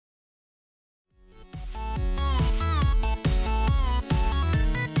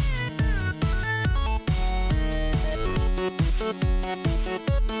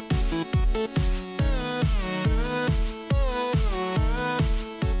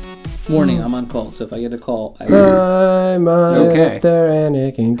Warning, I'm on call, so if I get a call, I I'm Okay. there and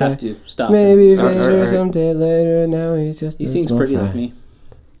it can have to stop. Maybe All right, all later, right. someday later. Now he's just He a seems small pretty fry. like me.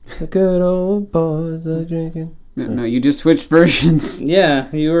 The good old boys are drinking. No, you just switched versions. Yeah,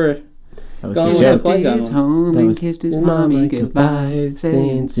 you were. That was Gone the with joke. the Qui-Gon He's one. home That and was kissed his mommy goodbye.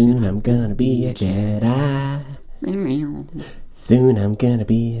 Saying soon I'm gonna be a Jedi. Soon I'm gonna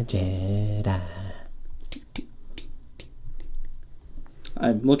be a Jedi.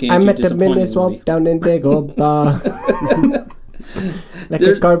 I'm looking at I'm you at the disappointed. minute swamp down in Dagobah. Like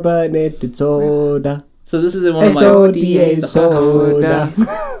There's- a carbonated soda. So this is in one of my. SODA soda.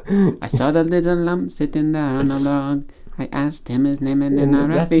 I saw the little lump sitting there on a log. I asked him his name and in a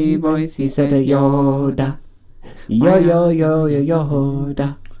raspy voice he said Yoda. Yo yo yo yo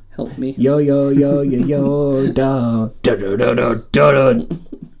Yoda. Help me. Yo yo yo yo Yoda. Da da da da da da.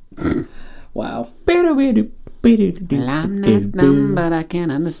 Wow. Well, I'm not dumb, but I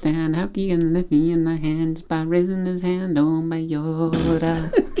can't understand how he can lift me in the hand just by raising his hand. Oh, my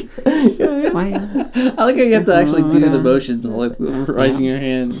Yoda. Why? I like how you have to actually do the motions of like raising your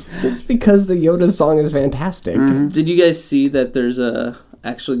hand. It's because the Yoda song is fantastic. Did you guys see that there's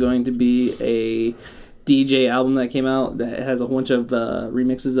actually going to be a DJ album that came out that has a bunch of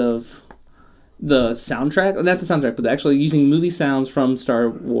remixes of the soundtrack? Not the soundtrack, but actually using movie sounds from Star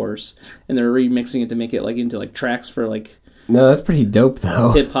Wars, and they're remixing it to make it like into like tracks for like No, that's pretty dope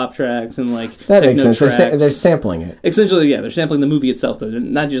though. hip hop tracks and like That makes techno sense. tracks. They're sampling it. Essentially, yeah, they're sampling the movie itself, though.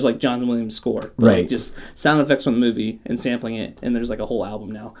 Not just like John Williams' score, but Right. like just sound effects from the movie and sampling it. And there's like a whole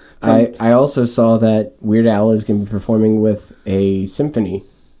album now. I also saw that Weird Al is going to be performing with a symphony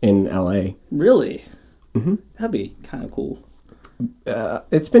in L.A. Really? Mm-hmm. That'd be kind of cool.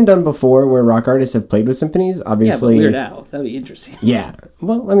 It's been done before where rock artists have played with symphonies. Yeah, but Obviously, Weird Al. That'd be interesting. Yeah.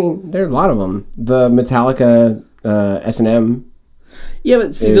 Well, I mean, there are a lot of them. The Metallica S&M. Yeah,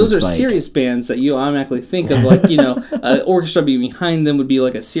 but see, Is those are like- serious bands that you automatically think of, like, you know, an orchestra being behind them would be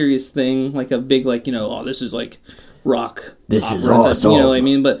like a serious thing, like a big, like, you know, oh, this is like rock. This is opera, awesome. You know what I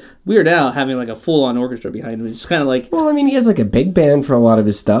mean? But Weird Al having like a full-on orchestra behind him is kind of like Well, I mean, he has like a big band for a lot of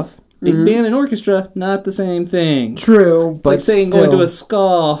his stuff. big band and orchestra, not the same thing. True, It's but like saying still. going to a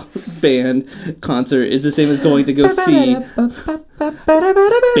ska band concert is the same as going to go see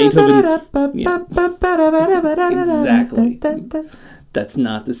Beethoven's. Yeah, exactly. That's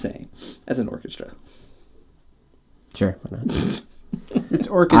not the same as an orchestra. Sure, why not? It's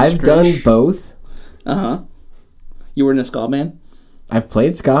orchestra. I've done both. You were in a ska band? I've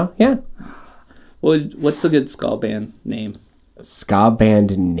played ska, yeah. Well, what's a good ska band name? Ska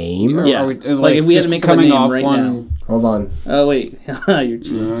band name? Yeah. Like, if we had to just make up a coming name off right one. Hold on. Oh, wait. You're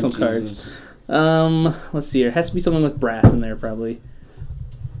choosing some Jesus. cards. Let's see here. It has to be someone with brass in there, probably.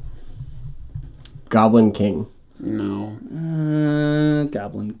 Goblin King. No.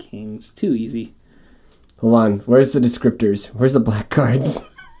 Goblin King. It's too easy. Hold on. Where's the descriptors? Where's the black cards?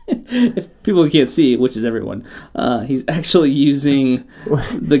 If people can't see, which is everyone, he's actually using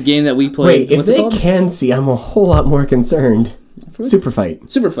the game that we played. Wait, if What's it they called? can see, I'm a whole lot more concerned. Super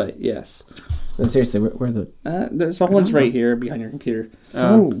Fight. Super Fight, yes. No, seriously, where are the... There's a whole bunch right here behind your computer.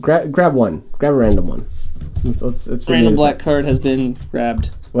 Someone grab one. Grab a random one. Let's figure Random this black out. card has been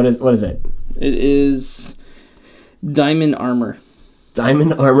grabbed. What is it? It is Diamond Armor.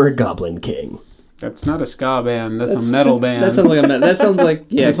 Diamond Armor Goblin King. That's not a ska band. That's a metal band. That sounds like that sounds like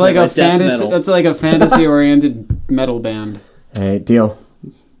yeah. It's like a death fantasy. metal. That's like a fantasy-oriented metal band. All right, deal.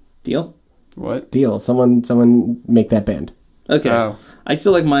 Deal. What? Deal. Someone make that band. Okay. Oh. I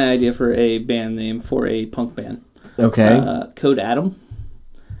still like my idea for a band name for a punk band. Okay. Code Atom.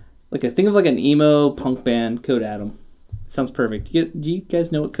 Like think of like an emo punk band. Code Atom. Sounds perfect. Do you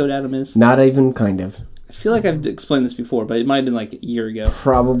guys know what Code Atom is? Not even kind of. I feel like I've explained this before, but it might have been like a year ago.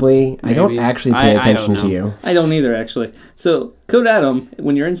 Probably. I don't Maybe. actually pay I attention don't to know. you. I don't either, actually. So, Code Atom,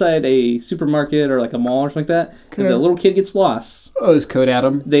 when you're inside a supermarket or like a mall or something like that, if the little kid gets lost, Oh, it's Code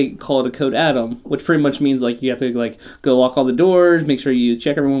Atom. they call it a Code Atom, which pretty much means like you have to like go lock all the doors, make sure you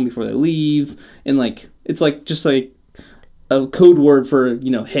check everyone before they leave, and like it's like just like a code word for,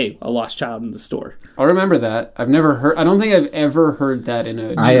 you know, hey, a lost child in the store. I remember that. I've never heard. I don't think I've ever heard that in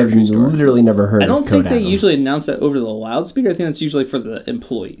a I have grocery store. literally never heard I don't of think Code they Atom. usually announce that over the loudspeaker. I think that's usually for the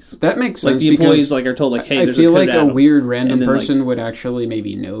employees. That makes Like sense the because employees like are told like, hey, I there's feel a Code like a Atom. weird random And then, like- person would actually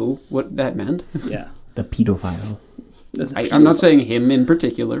maybe know what that meant. Yeah. The pedophile. That's I'm not saying him in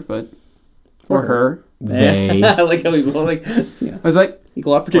particular, but or her. They. I like how we go like, you know, I was like,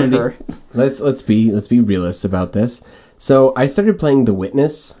 equal or opportunity. her. Let's be realists about this. So I started playing The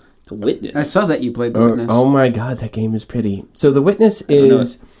Witness. The Witness. I saw that you played The Oh, Witness. oh my god, that game is pretty. So The Witness don't know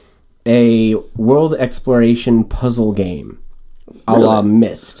is a world exploration puzzle game, a la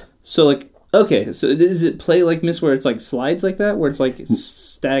Myst. So like, okay, so does it play like Myst where it's like slides like that, where it's like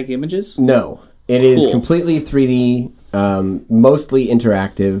static images? No, it is Cool. completely 3D, mostly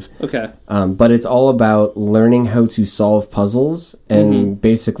interactive. Okay. But it's all about learning how to solve puzzles and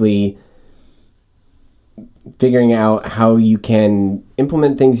basically figuring out how you can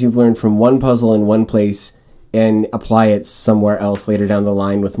implement things you've learned from one puzzle in one place and apply it somewhere else later down the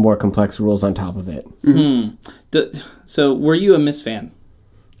line with more complex rules on top of it. So were you a Myst fan?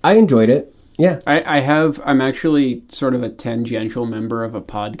 I enjoyed it. Yeah. I'm actually sort of a tangential member of a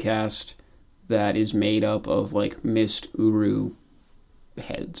podcast that is made up of like Myst Uru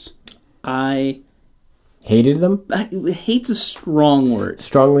heads. I Hated them. hate's a strong word.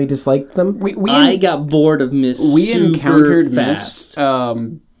 Strongly disliked them. I got bored of Myst. We super encountered fast.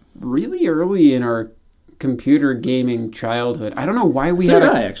 Myst really early in our computer gaming childhood. I don't know why we So had did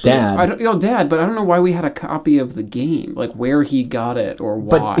a I actually. Dad. Dad, but I don't know why we had a copy of the game, like where he got it or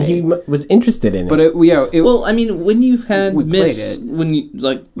why. But he was interested in it. But Well, I mean, when you've had We played Myst, it. when you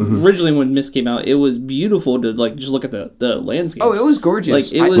like originally when Myst came out, it was beautiful to like just look at the landscape. it was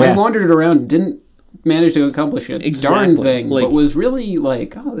gorgeous. Like, it was- I wandered around, didn't manage to accomplish a Exactly. darn thing, Like- but was really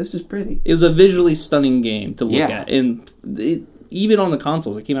like, oh, this is pretty. It was a visually stunning game to look Yeah. at, and even on the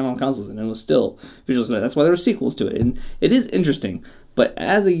consoles, it came out on consoles, and it was still visually stunning. That's why there were sequels to it, and it is interesting. But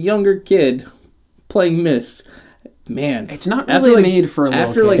as a younger kid playing Myst, man, It's not really made for a little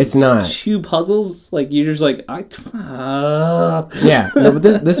after kid. like It's not. 2 puzzles, like you're just like Yeah, no, but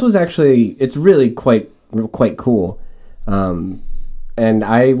this was actually, it's really quite cool. And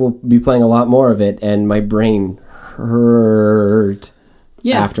I will be playing a lot more of it, and my brain hurt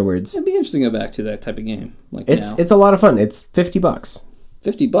afterwards. It'd be interesting to go back to that type of game. Like It's now. it's a lot of fun. It's $50.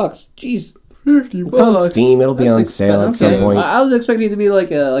 $50. Jeez. It's on Steam. It'll be on sale at some point. I was expecting it to be like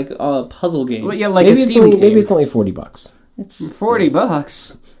a puzzle game. Well, yeah, like Maybe a it's Steam only, game. maybe it's only $40. It's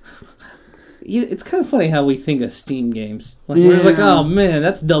 $40. it's kind of funny how we think of Steam games. Like we're just like, Yeah. oh man,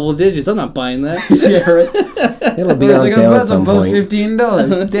 that's double digits. I'm not buying that. Yeah, right. It'll be It's on like, sale at that's some above point.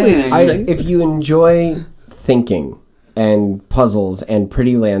 $15. Dang. If you enjoy thinking and puzzles and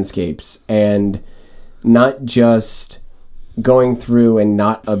pretty landscapes and not just going through and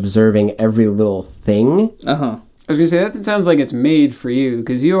not observing every little thing, Uh huh. I was gonna say that sounds like it's made for you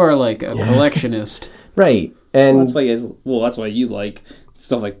because you are like a collectionist right? Well, And that's why you guys. Well, that's why you like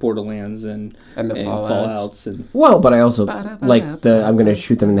stuff like Borderlands and and the Fallouts. Fallouts and but I also like I'm going to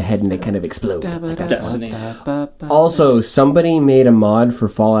shoot them in the head and they kind of explode. Like that's Destiny. Also, somebody made a mod for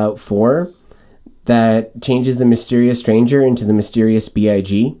Fallout 4 that changes the Mysterious Stranger into the Mysterious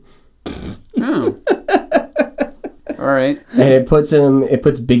B.I.G. Oh. All right. And it puts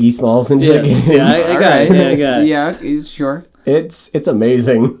Biggie Smalls into the yes, game. yeah, I All got it. right. Yeah, I got it. Yeah, sure. It's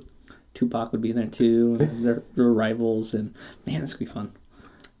amazing. Tupac would be there too. And they're rivals, and man, this could be fun.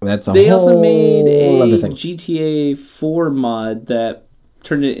 That's a They whole also made other a thing. GTA 4 mod that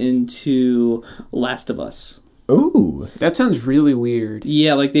turned it into Last of Us. Ooh. That sounds really weird.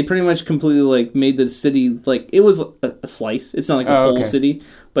 Yeah, like they pretty much completely like made the city like it was a slice. It's not like a Oh, whole okay. city,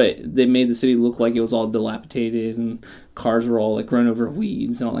 but they made the city look like it was all dilapidated and cars were all like run over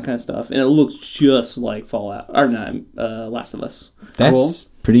weeds and all that kind of stuff. And it looks just like Fallout or not Last of Us. That's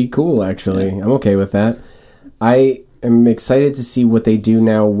pretty cool, actually. I'm okay with that. I am excited to see what they do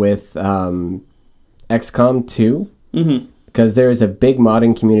now with XCOM 2. Mm-hmm. Because there is a big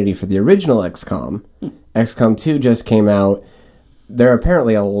modding community for the original XCOM. XCOM 2 just came out. There are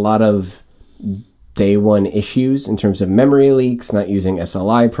apparently a lot of day one issues in terms of memory leaks, not using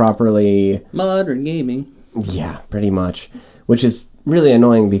SLI properly. Modern gaming. Yeah, pretty much. Which is really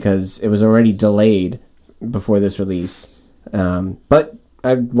annoying because it was already delayed before this release. But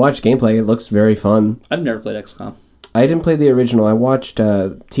I watched gameplay. It looks very fun. I've never played XCOM. I didn't play the original. I watched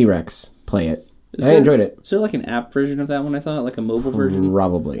T-Rex play it. Is I there- enjoyed it. Is there like an app version of that one? I thought like a mobile version.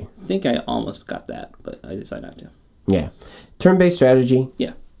 Probably. I think I almost got that, but I decided not to. Yeah. Turn-based strategy.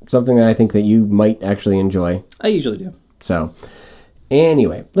 Yeah, Something that I think that you might actually enjoy. I usually do. So,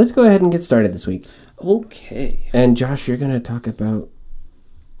 anyway, let's go ahead and get started this week. Okay. And Josh, you're going to talk about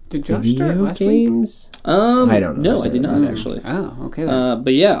Did Josh start video last week? games? I don't know. No, I did not actually. Oh, okay. Then.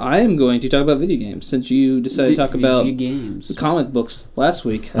 But yeah, I am going to talk about video games since you decided to talk about VG games. comic books last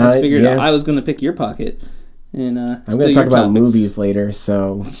week. I figured yeah. I was going to pick your pocket And I'm going to talk about movies later,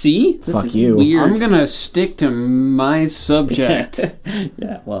 so see, fuck you. Weird. I'm gonna stick to my subject.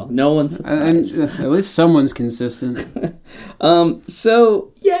 Yeah, well, no one's And surprised. at least someone's consistent.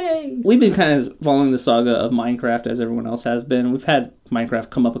 So yay! We've been kind of following the saga of Minecraft as everyone else has been. We've had Minecraft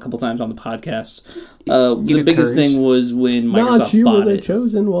come up a couple times on the podcast. The biggest thing was when Microsoft Not you were bought the it.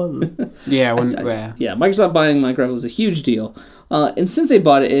 chosen one. Yeah, Yeah, Microsoft buying Minecraft was a huge deal. And since they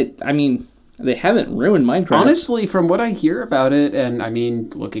bought it, I mean, they haven't ruined Minecraft. honestly, from what I hear about it, and I mean,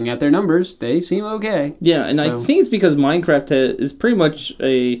 looking at their numbers, they seem okay. Yeah, and So- I think it's because Minecraft is pretty much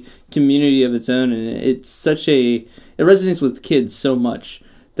a community of its own, and it resonates with kids so much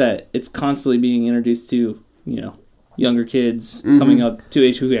that it's constantly being introduced to, younger kids coming up to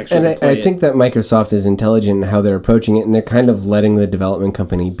age who actually And play I think that Microsoft is intelligent in how they're approaching it, and they're kind of letting the development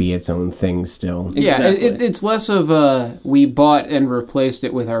company be its own thing still. it. Exactly. Yeah, it's less of a we bought and replaced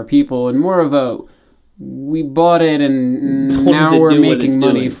it with our people, and more of a we bought it and Told it now to we're do what making it's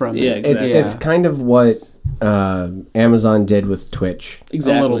money doing. from Yeah, it. exactly. It's kind of what Amazon did with Twitch,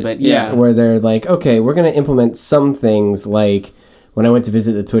 Exactly. a little bit, yeah. where they're like, okay, we're going to implement some things like when I went to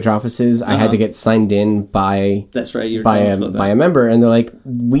visit the Twitch offices, I had to get signed in by That's right. You were by telling us a about that. by a member, and they're like,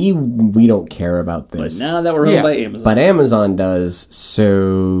 we don't care about But this, now that we're owned Yeah. by Amazon. but Amazon does,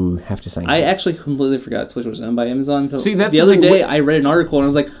 so have to sign I in. actually completely forgot Twitch was owned by Amazon. So See, that's the the other thing, day I read an article and I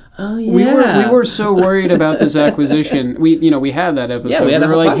was like, oh yeah. We were so worried about this acquisition. We had that episode. Yeah, we had a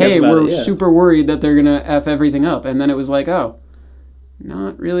were whole like, podcast hey, about we're it, yeah. super worried that they're gonna F everything up, and then it was like, oh,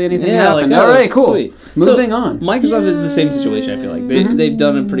 not really anything Yeah, happened. like, oh, All right, cool. sweet. Moving So, on. Microsoft is the same situation. I feel like they've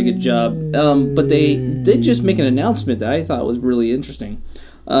done a pretty good job, but they did just make an announcement that I thought was really interesting.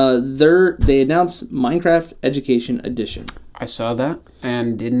 They announced Minecraft Education Edition. I saw that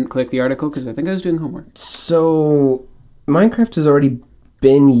and didn't click the article because I think I was doing homework. So Minecraft has already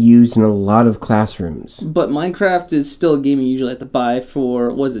been used in a lot of classrooms. But Minecraft is still a game you usually have to buy for,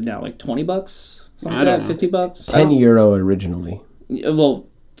 what is it now, like $20? Something I like don't that, know. $50? €10 originally. Well,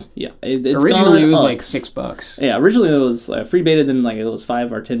 yeah. It's Originally, gone it was up. like $6. Yeah, originally it was free beta, then like it was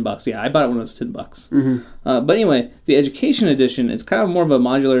 $5 or $10. Yeah, I bought it when it was $10. Mm-hmm. But anyway, the Education Edition, it's kind of more of a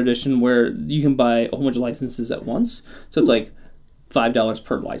modular edition where you can buy a whole bunch of licenses at once. So it's like $5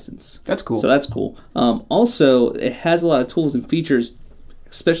 per license. That's cool. So that's cool. Also, it has a lot of tools and features,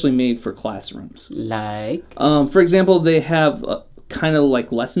 especially made for classrooms. Like, For example, they have kind of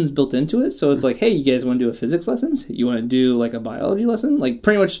like lessons built into it. So it's like, hey, you guys want to do a physics lessons? You want to do like a biology lesson? Like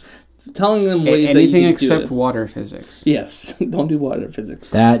pretty much telling them ways that you anything can except do it. water physics. Yes, don't do water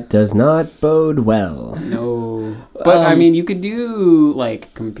physics. That does not bode well. No. But, I mean, you could do,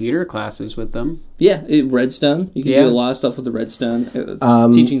 like, computer classes with them. Yeah, Redstone. You can Yeah. do a lot of stuff with the Redstone,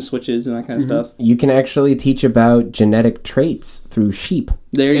 teaching switches and that kind of stuff. You can actually teach about genetic traits through sheep.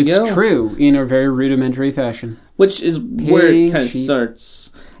 There you It's go. true, in a very rudimentary fashion. Which is where it Pig, kind of sheep. starts.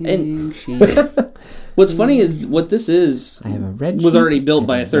 And Sheep. what's funny is what this is I have a red was sheep already built and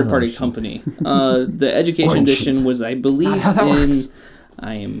by a a third-party yellow sheep. company. The Education Orange Edition was, I believe, Not how that works.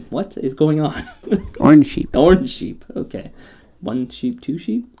 What is going on? Orange sheep. Orange sheep. Okay. One sheep, two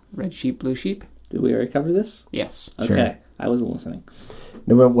sheep? Red sheep, blue sheep? Did we already cover this? Yes. Sure. Okay. I wasn't listening.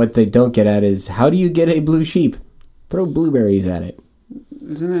 No, but what they don't get at is, how do you get a blue sheep? Throw blueberries at it.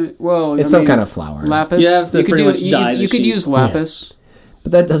 Isn't it? Well, It's some kind of flower. lapis. You have to could pretty do, much dye the you could sheep. use lapis.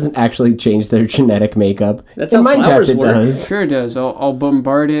 But that doesn't actually change their genetic makeup. That's In how Minecraft flowers it work. does. Sure it does. I'll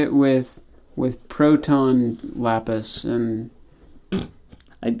bombard it with proton lapis and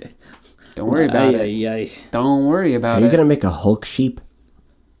don't worry about it. Don't worry Are about you it. going to make a Hulk sheep?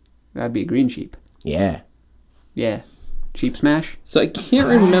 That'd be a green sheep. Yeah. Yeah. Sheep smash. So I can't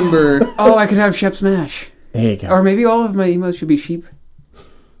remember. Oh, I could have Shep smash. There you go. Or maybe all of my emotes should be sheep.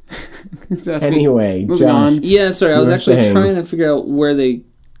 That's me. Anyway, Moving Josh. on. Yeah, sorry. I You was were actually saying. trying to figure out where they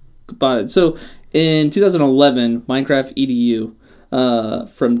bought it. So in 2011, Minecraft EDU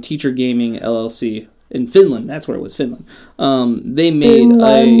from Teacher Gaming LLC in Finland. That's where it was, Finland. They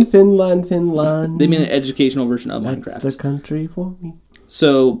made Finland. they made an educational version of That's Minecraft. the country for me.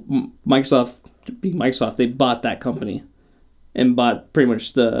 So Microsoft, being Microsoft, they bought that company and bought pretty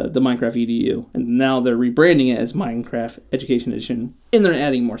much the Minecraft EDU, and now they're rebranding it as Minecraft Education Edition, and they're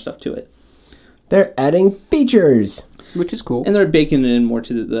adding more stuff to it, They're adding features. Which is cool. and they're baking it in more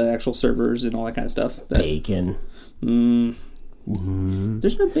to the actual servers and all that kind of stuff. Bacon.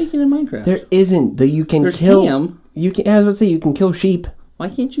 There's no bacon in Minecraft. There isn't. Though you can There's kill. ham. You can. I was about to say you can kill sheep. Why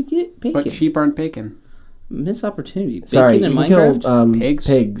can't you get bacon? But sheep aren't bacon. Missed opportunity. Bacon Sorry, in you can Minecraft? kill Pigs?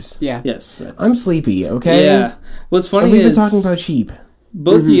 Pigs. Yeah. Yes. that's- I'm sleepy. Okay. Yeah. What's funny And we've been is talking about sheep.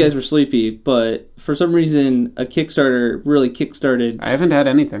 both of you guys were sleepy, but for some reason a Kickstarter really kickstarted. I haven't had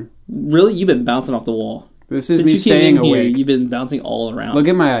anything. Really, you've been bouncing off the wall. This is Since me you came staying in here, awake. you've been bouncing all around. Look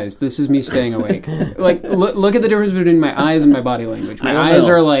at my eyes. This is me staying awake. Like, look at the difference between my eyes and my body language. My I don't eyes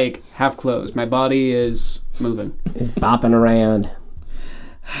know. are like half closed. My body is moving. It's bopping around.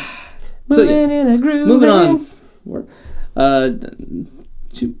 So, yeah. Moving in a groove. Moving on.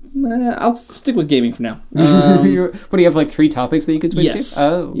 I'll stick with gaming for now. What do you have, like 3 topics that you could switch Yes. to?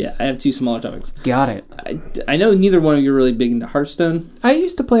 Oh, Yeah, I have 2 smaller topics. got it. I know neither one of you are really big into Hearthstone. I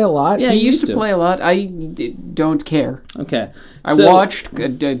used to play a lot. Yeah, I you used to play a lot. I don't care. Okay. I So- watched a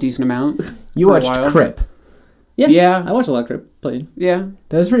decent amount. You for a watched while. Crip. Yeah. Yeah. I watched a lot of Crip playing. Yeah.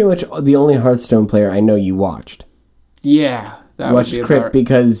 That was pretty much the only Hearthstone player I know you watched. Yeah. That You would watched be Crip about-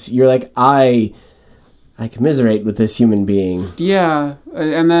 because you're like, I commiserate with this human being. Yeah.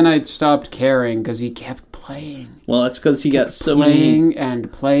 And then I stopped caring because he kept playing. Well, that's because he got so many. playing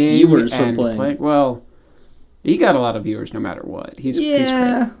and playing viewers for and playing. Well, he got a lot of viewers no matter what. He's great.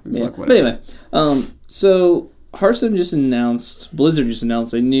 Yeah. It's Yeah. like, But whatever. anyway, so Hearthstone Blizzard just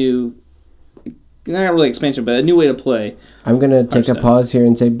announced a new, not really expansion, but a new way to play. I'm going to take a Hearthstone. pause here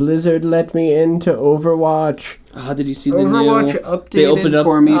and say, Blizzard, let me into Overwatch. Oh, did you see the Overwatch new? updated They opened up.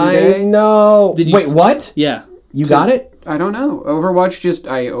 for me I today. know. Did you Wait, s- what? Yeah, You got it? I don't know. Overwatch just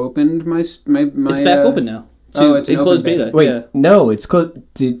I opened my it's back open now. Oh, it's an in closed open beta. Wait, Yeah. no, it's close.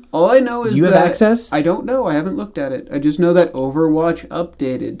 Did All I know is you have that access? I don't know. I haven't looked at it. I just know that Overwatch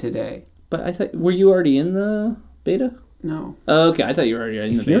updated today. But I thought, were you already in the beta? No. Oh, okay, I thought you were already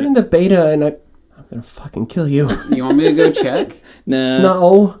in the If you're beta. in the beta and I'm going to fucking kill you. You want me to go check?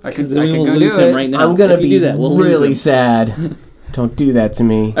 No. I could Then I we could will go lose do him it. right now. I'm going to If you be do that, we'll lose really him. sad. Don't do that to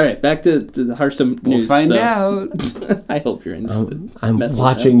me. All right, back to the Hearthstone We'll news. find though. out. I hope you're interested. I'm Mess with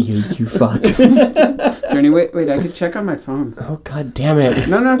watching you, you fuck. Is there any way? Wait, I could check on my phone. Oh, god damn it.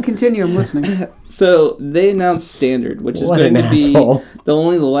 No, continue. I'm listening. So they announced Standard, which is What going an to be asshole. the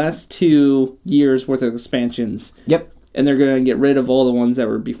last 2 years worth of expansions, Yep. and they're going to get rid of all the ones that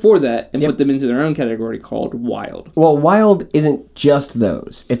were before that and Yep. put them into their own category called Wild. Well, Wild isn't just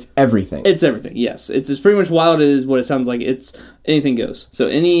those. It's everything. It's everything, yes. It's pretty much Wild is what it sounds like. It's anything goes. So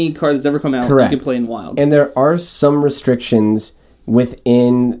any card that's ever come out, Correct. you can play in Wild. And there are some restrictions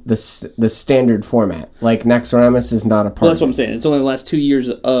within the standard format. Like Naxxramas is not a part Well, that's of what I'm it. saying. It's only the last 2 years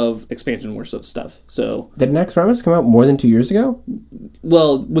of expansion worth of stuff. So, Did Naxxramas come out more than 2 years ago?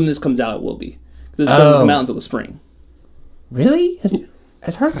 well, when this comes out, it will be. This doesn't come out until the spring. Really?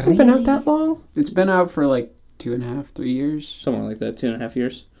 Has Hearthstone been out that long? It's been out for like 2.5, 3 years. Somewhere like that, 2.5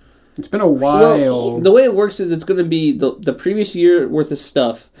 years. It's been a while. Well, the way it works is it's going to be the previous year worth of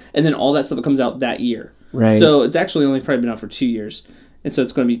stuff, and then all that stuff that comes out that year. Right. So it's actually only probably been out for 2 years, and so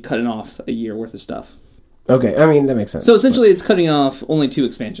it's going to be cutting off a year worth of stuff. Okay, I mean, that makes sense. So essentially, it's cutting off only 2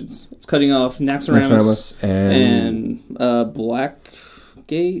 expansions. It's cutting off Naxxramas Naxxramas and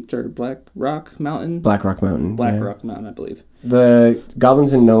Blackgate or Black Rock Mountain. Black Rock Mountain. Black yeah. Rock Mountain, I believe. The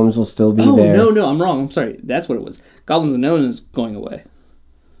Goblins and Gnomes will still be Oh, there. no, I'm wrong. I'm sorry. That's what it was. Goblins and Gnomes is going away.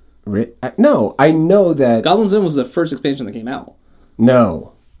 No, I know that. Goblins and Gnomes was the first expansion that came out.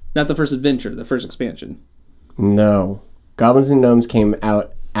 No. Not the first adventure, the first expansion. No. Goblins and Gnomes came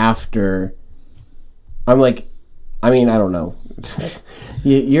out after. I don't know.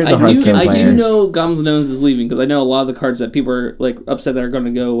 You're the Hearthstone I do players. know Goblins and Gnomes is leaving, because I know a lot of the cards that people are like upset that are going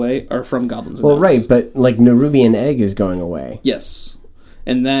to go away are from Goblins and Well, Gnomes. right, but like Nerubian Egg is going away. Yes.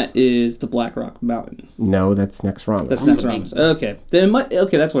 And that is the Black Rock Mountain. No, that's Naxxramas. That's Naxxramas. Okay. Then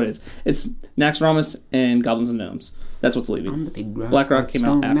okay, that's what it is. It's Naxxramas and Goblins and Gnomes. That's what's leaving. On the big rock, Black Rock came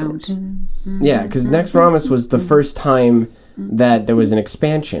out Stone afterwards. Mountain. Yeah, because Naxxramas was the first time that there was an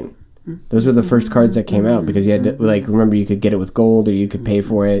expansion. Those were the first cards that came out because you had to, remember you could get it with gold or you could pay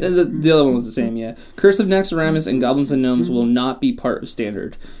for it. And the other one was the same, yeah. Curse of Naxxramas and Goblins and Gnomes will not be part of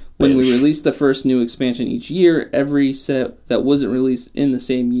Standard. When we release the first new expansion each year, every set that wasn't released in the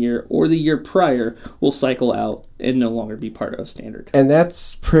same year or the year prior will cycle out and no longer be part of Standard. And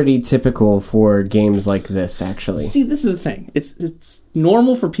that's pretty typical for games like this, actually. See, this is the thing. It's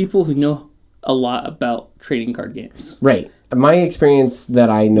normal for people who know a lot about trading card games. Right. My experience that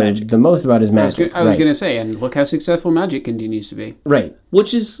I know Magic. the most about is Magic. I was right. going to say, and look how successful Magic continues to be. Right.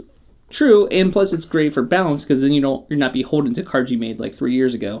 Which is true, and plus it's great for balance because then you're not beholden to cards you made like 3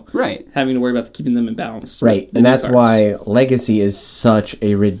 years ago. Right. Having to worry about keeping them in balance. Right. with the And new that's cards. why Legacy is such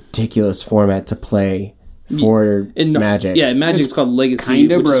a ridiculous format to play for In Magic. Yeah, Magic's called Legacy.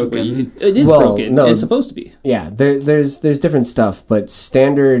 kinda which is what broken. it is Well, broken. no. It's supposed to be. Yeah, there's different stuff, but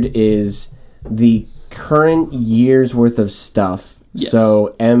Standard is the current year's worth of stuff. Yes.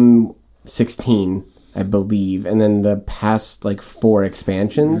 So M16, I believe, and then the past 4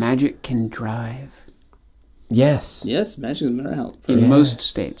 expansions. Magic can drive Yes. Yes, Magic's been out in Yes. most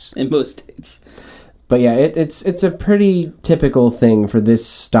states. in most states. But yeah, it's a pretty typical thing for this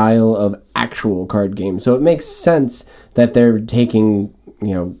style of actual card game. So it makes sense that they're taking,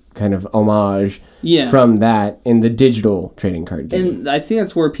 kind of homage from that in the digital trading card game. And I think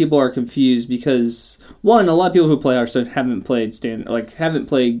that's where people are confused because, one, a lot of people who play Hearthstone haven't played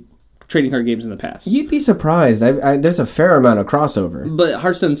trading card games in the past. You'd be surprised. There's a fair amount of crossover. But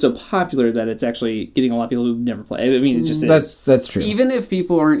Hearthstone's so popular that it's actually getting a lot of people who've never played. I mean, it just is. That's true. Even if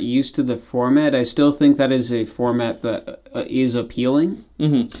people aren't used to the format, I still think that is a format that is appealing.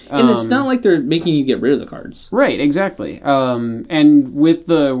 Mm-hmm. And it's not like they're making you get rid of the cards. Right, exactly. And with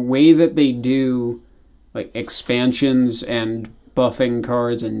the way that they do like expansions and buffing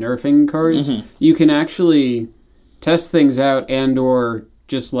cards and nerfing cards, you can actually test things out and or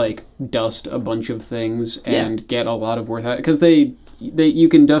just like dust a bunch of things and get a lot of worth out because you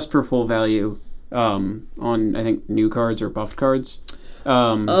can dust for full value on I think new cards or buffed cards.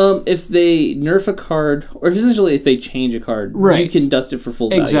 If they nerf a card, or essentially if they change a card, you can dust it for full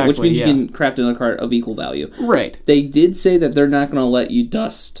value, which means you can craft another card of equal value. Right. They did say that they're not going to let you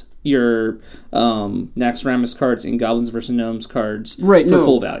dust your Naxxramas cards and Goblins vs. Gnomes cards for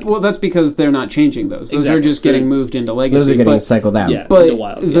full value. Well, that's because they're not changing those. Those are just getting moved into Legacy. Those are getting cycled out. Yeah, but into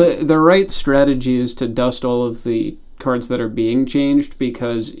Wild, the right strategy is to dust all of the cards that are being changed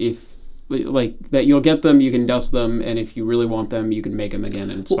because if that you'll get them, you can dust them, and if you really want them, you can make them again,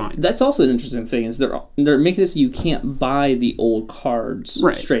 and it's fine. That's also an interesting thing is they're making it so you can't buy the old cards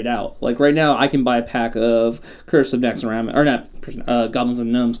straight out. Like right now, I can buy a pack of Curse of Naxxramas or not Goblins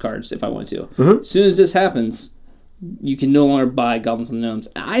and Gnomes cards if I want to. As soon as this happens, you can no longer buy Goblins and Gnomes.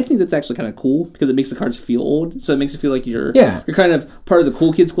 I think that's actually kind of cool because it makes the cards feel old. So it makes it feel like you're kind of part of the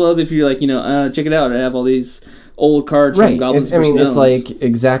cool kids club. If you're like check it out, I have all these old cards from Goblins vs. Gnomes. It's like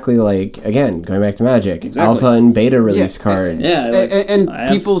exactly like, again, going back to Magic, Alpha and Beta release cards. Yeah, and I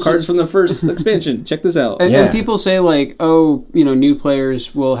people have cards from the first expansion. Check this out. And people say like, new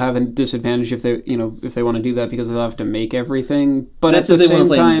players will have a disadvantage if they want to do that because they'll have to make everything. But that's at the same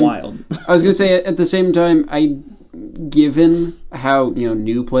time, Wild. I was going to say at the same time, given how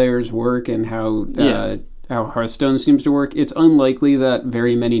new players work and how Hearthstone seems to work, it's unlikely that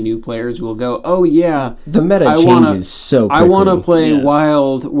very many new players will go, the meta changes so quickly. I want to play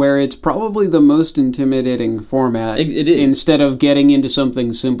Wild, where it's probably the most intimidating format. It is. Instead of getting into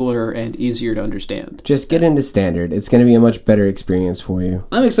something simpler and easier to understand. Just get into Standard. It's going to be a much better experience for you.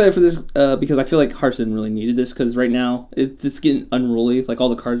 I'm excited for this because I feel like Hearthstone really needed this because right now it's getting unruly. Like all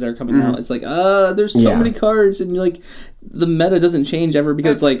the cards that are coming out, it's like, there's so many cards, and you're like, the meta doesn't change ever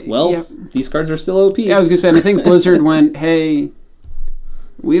because it's like, these cards are still OP. Yeah, I was going to say, I think Blizzard went, hey,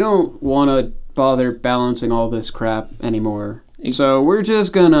 we don't want to bother balancing all this crap anymore. So we're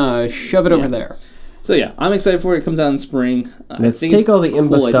just going to shove it over there. So I'm excited for it. It comes out in spring. Let's take all the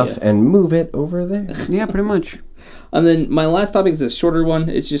Imba stuff and move it over there. Yeah, pretty much. And then my last topic is a shorter one.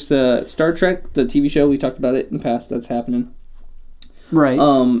 It's just Star Trek, the TV show. We talked about it in the past. That's happening. Right.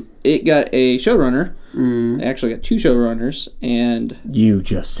 It got a showrunner. It actually got two showrunners, and you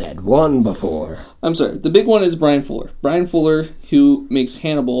just said one before. I'm sorry. The big one is Brian Fuller. Brian Fuller, who makes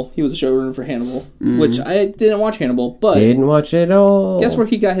Hannibal. He was a showrunner for Hannibal, which I didn't watch Hannibal, but didn't watch it all. Guess where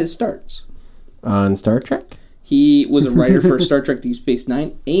he got his starts? On Star Trek. He was a writer for Star Trek: Deep Space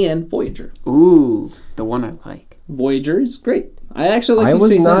Nine and Voyager. Ooh, the one I like. Voyager is great. I actually like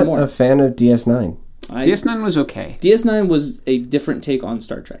Deep Space Nine more. I was not a fan of DS9. DS9 was okay. DS9 was a different take on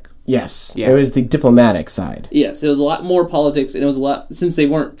Star Trek. Yes. Yeah. It was the diplomatic side. Yes, it was a lot more politics, and it was a lot, since they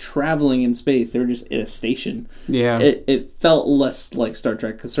weren't traveling in space, they were just at a station. Yeah. It felt less like Star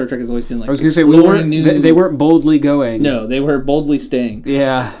Trek, because Star Trek has always been like, I was going to say, they weren't boldly going. No, they were boldly staying.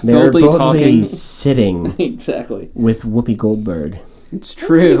 Yeah. They boldly talking. Sitting. Exactly. With Whoopi Goldberg. It's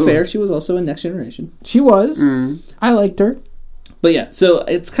true. To be fair, she was also in Next Generation. She was. I liked her. But yeah, so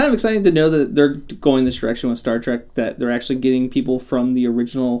it's kind of exciting to know that they're going this direction with Star Trek, that they're actually getting people from the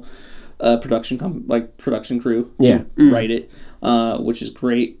original production crew to write it, which is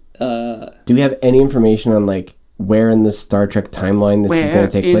great. Do we have any information on where in the Star Trek timeline this is going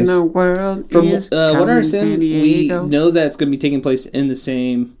to take place? Where in the world is what I understand, San we Diego? know that it's going to be taking place in the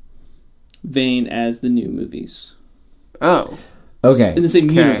same vein as the new movies. Oh. Okay. In the same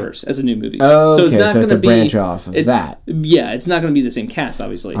universe as the new movies. Oh, so it's not going to be branch off of that. Yeah, it's not going to be the same cast,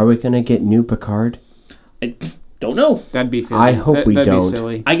 obviously. Are we going to get new Picard? I don't know. That'd be silly. I hope we don't. Be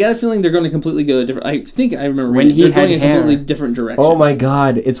silly. I got a feeling they're going to completely go a different. I think I remember when he had going hair. a completely different direction. Oh my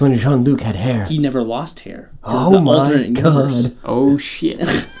God! It's when Jean-Luc had hair. He never lost hair. Oh my God! Oh shit!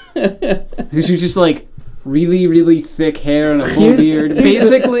 He's just really, really thick hair and a full beard.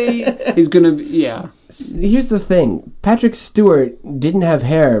 Basically, he's gonna be, Here's the thing. Patrick Stewart didn't have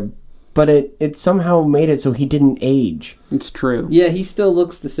hair but it somehow made it so he didn't age. It's true. Yeah, he still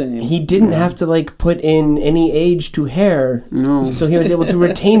looks the same. He didn't have to like put in any age to hair, No. so he was able to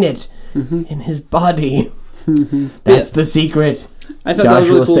retain it in his body. That's the secret. I thought that was Josh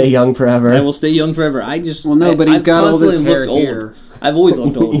really will cool. stay young forever. I will stay young forever. I just But he's I've got all this constantly hair looked old. here. I've always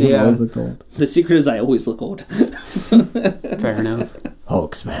looked old. He Yeah. always looked old. The secret is I always look old. Fair enough.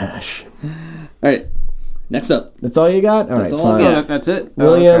 Hulk smash. All right, next up. That's all you got? All right, That's all I fine. got. That's it.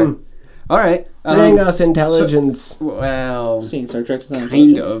 William, Okay. All right. bring us intelligence. Well, Seeing Star Trek's not kind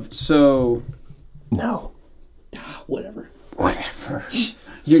intelligent. of. So, No. Whatever. whatever.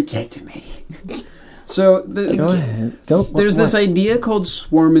 You're dead to me. So, Go ahead. Go. there's this idea called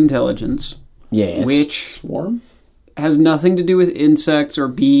swarm intelligence, Yes. which Swarm? has nothing to do with insects or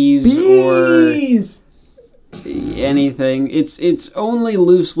bees. Bees! Or anything. It's only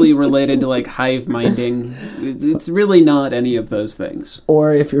loosely related to like hive minding. It's really not any of those things.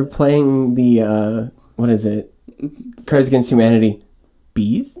 Or if you're playing the, what is it? Cards Against Humanity.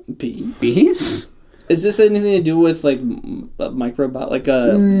 Bees? Bee? Bees? Is this anything to do with like a microbot? Like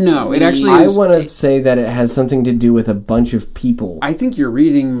a No, it actually I is. want to say that it has something to do with a bunch of people. I think you're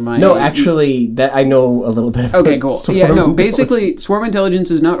reading my. No, actually, that I know a little bit about. Okay, cool. swarm Yeah, no. intelligence. Basically, swarm intelligence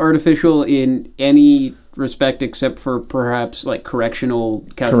is not artificial in any respect except for perhaps like correctional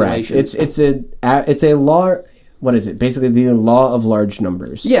Correct. calculations. It's a law. What is it? Basically, the law of large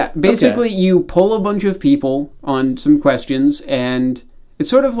numbers. Yeah, basically you pull a bunch of people on some questions, and it's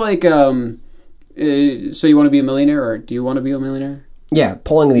sort of like, so you want to be a millionaire, or do you want to be a millionaire? Yeah,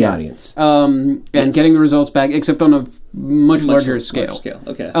 polling the audience. And Yes. getting the results back, except on a much larger scale.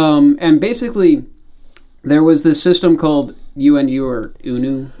 Okay. And basically, there was this system called UNU or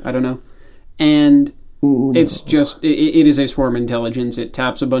UNU, I don't know, and it's just it is a swarm intelligence. It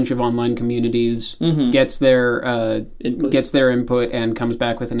taps a bunch of online communities, gets their input, and comes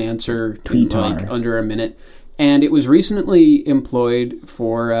back with an answer in like under a minute. And it was recently employed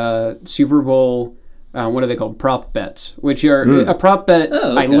for Super Bowl. What are they called? Prop bets, which are a prop bet.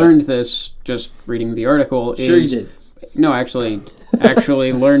 Oh, okay. I learned this just reading the article. Sure you is, did. No, actually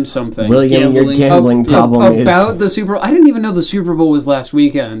learned something. William, your Gambling. gambling problem is about the Super Bowl. I didn't even know the Super Bowl was last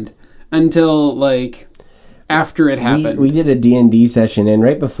weekend until like after it happened. We did a D&D session, and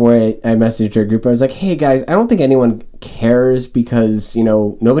right before I messaged our group, I was like, hey guys, I don't think anyone cares because,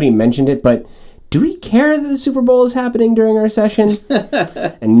 nobody mentioned it, but do we care that the Super Bowl is happening during our session?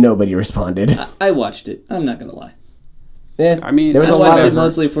 And nobody responded. I watched it. I'm not gonna lie. I mean, there was I a lot watched it of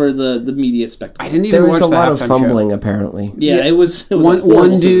mostly for the media spectacle. I didn't even there watch was a the lot of halftime fumbling show. apparently. Yeah, it was a One horrible Super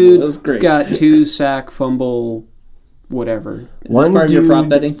Bowl. dude It was great. got 2 sack fumble, whatever. Is this part of your prop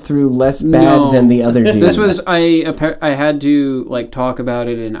betting? threw less bad than the other dude. This was I had to like talk about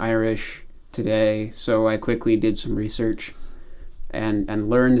it in Irish today, so I quickly did some research and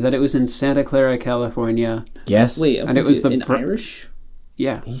learned that it was in Santa Clara, California. Yes. Wait, And it was the in Irish?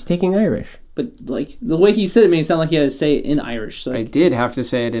 Yeah, He's taking Irish. But like the way he said it made it sound like he had to say it in Irish. So I did have to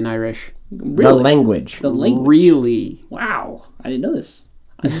say it in Irish. really, The language. The language. Really? Wow, I didn't know this.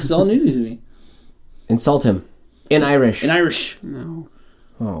 This is all new to me. Insult him. In Irish. In Irish. No.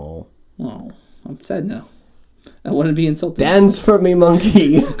 Oh. Oh, I'm sad now. I want to be insulted. Dance for me,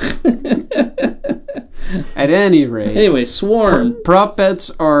 monkey. At any rate. Anyway, Swarm. Prop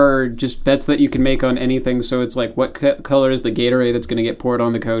bets are just bets that you can make on anything. So it's like, what color is the Gatorade that's going to get poured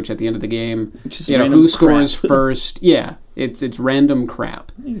on the coach at the end of the game? Just You know, random who scores crap. first? Yeah, it's random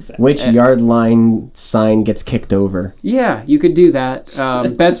crap. Exactly. Which yard line sign gets kicked over? Yeah, you could do that.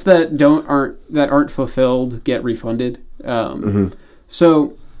 Bets that aren't fulfilled get refunded.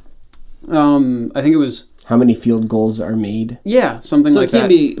 So, I think it was How many field goals are made? something So like it can that.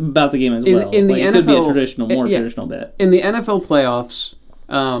 be about the game as well. in the Like, it could be a NFL traditional, more yeah. traditional bet. In the NFL playoffs,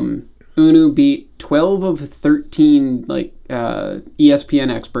 UNU beat 12 of 13 ESPN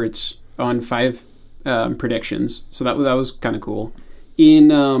experts on 5 predictions. So that was kind of cool.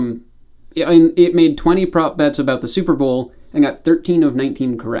 It made 20 prop bets about the Super Bowl and got 13 of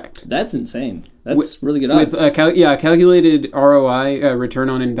 19 correct. That's insane. That's really good odds. With a calculated ROI, return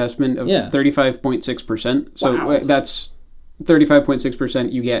on investment of Yeah. 35.6%. So Wow. that's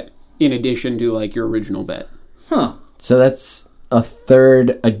 35.6% you get in addition to like your original bet. Huh. So that's a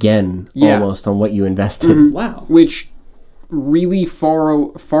third again, Yeah. almost, on what you invested. Wow. Which really far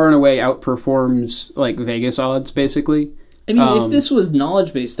and away outperforms like Vegas odds, basically. I mean, if this was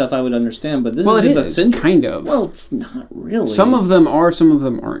knowledge-based stuff, I would understand, but this Well, it is just is a syndrome. kind of. Well, it's not really. Some of them are, some of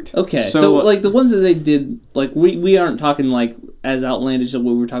them aren't. Okay, so like the ones that they did, like we aren't talking like as outlandish as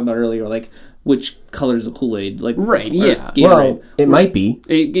what we were talking about earlier, like which color's the Kool-Aid, like Right, or yeah. Gatorade. Well, it might be.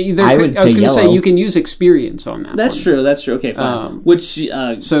 I would was say going to say yellow. you can use experience on that. That's one. true. That's true. Okay, fine. Which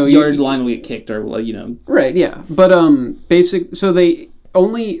so yard line will get kicked, or well, you know. Right, yeah. But so they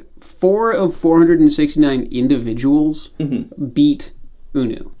only 4 of 469 individuals beat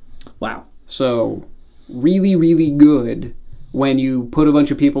Unu. Wow. So really, really good when you put a bunch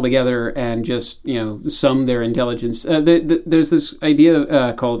of people together and just, sum their intelligence. There's this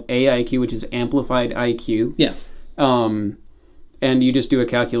idea called AIQ, which is Amplified IQ. Yeah. And you just do a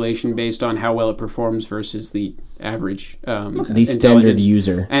calculation based on how well it performs versus the average The standard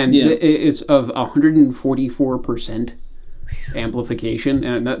user. And Yeah. it's of 144% amplification.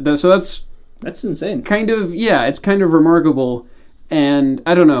 And so That's insane. it's kind of remarkable. And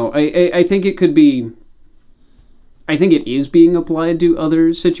I don't know, I think it could be... I think it is being applied to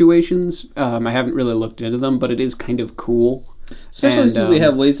other situations. I haven't really looked into them, but it is kind of cool. Especially since we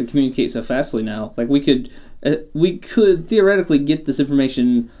have ways to communicate so fastly now. Like we could theoretically get this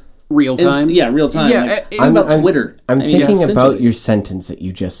information Real time? real time. Yeah, like, I'm about Twitter. I'm I mean, thinking about essentially. your sentence that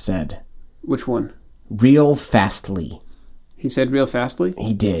you just said. Which one? Real fastly. He said real fastly?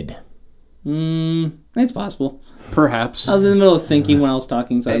 He did. It's possible. Perhaps. I was in the middle of thinking when I was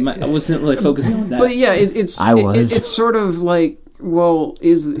talking, so I wasn't really focusing on that. But yeah, it's sort of like, well,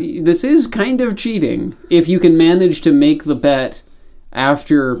 this is kind of cheating if you can manage to make the bet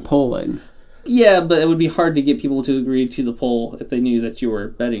after polling. Yeah, but it would be hard to get people to agree to the poll if they knew that you were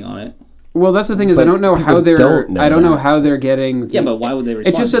betting on it. Well, that's the thing is, But I don't know how people they're. don't know I don't know that. how they're getting. Yeah, but why would they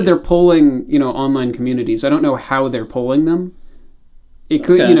respond? It just said to they're polling, online communities. I don't know how they're polling them. It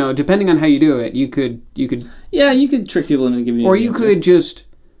could, Okay. depending on how you do it, you could. Yeah, you could trick people into giving you. Or the you answer. could just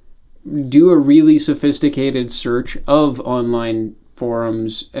do a really sophisticated search of online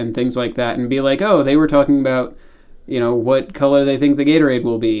forums and things like that and be like, oh, they were talking about, what color they think the Gatorade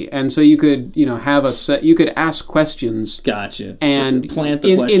will be. And so you could, have a set, you could ask questions. Gotcha. And plant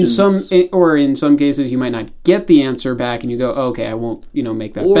the in questions. in some cases you might not get the answer back and you go, oh, okay, I won't,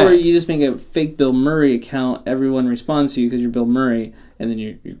 make that Or bet. you just make a fake Bill Murray account. Everyone responds to you because you're Bill Murray, and then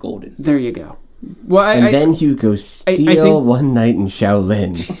you're golden. There you go. Well, And then you go steal think- one night in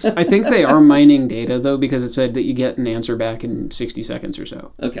Shaolin. I think they are mining data, though, because it said that you get an answer back in 60 seconds or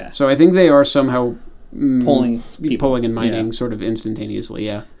so. Okay. So I think they are somehow Polling people. polling and mining Yeah. sort of instantaneously,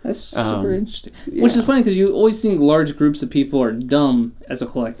 yeah. That's super interesting. Which is funny because you always think large groups of people are dumb as a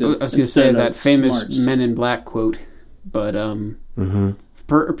collective. I was going to say instead that of famous smarts. Men in Black quote, but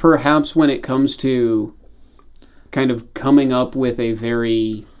perhaps when it comes to kind of coming up with a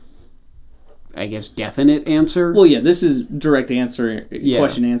very, I guess, definite answer. Well, yeah, this is direct answer, Yeah.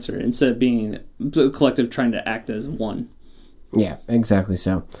 question answer, instead of being the collective trying to act as one. Yeah, exactly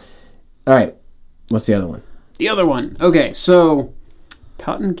so. All right. What's the other one? The other one. Okay, so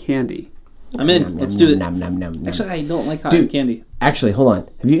cotton candy. I'm in. Let's do it. Nom, nom, nom, nom. Actually, I don't like cotton Dude. candy. Actually, hold on.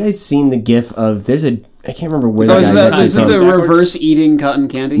 Have you guys seen the GIF of? I can't remember where Oh, the is guy's that actually is it from. the Backwards? reverse eating cotton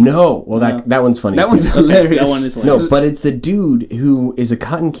candy? No. Well, that one's funny. That too. one's hilarious. That one is No, hilarious. but it's the dude who is a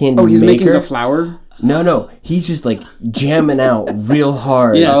cotton candy Oh, he's maker. making the flour? No, he's just like jamming out real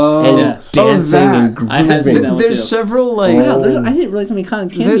hard Yes. and Yes. dancing Oh, and that. I have seen grooving. that one. There's too. several like Wow, I didn't realize how many cotton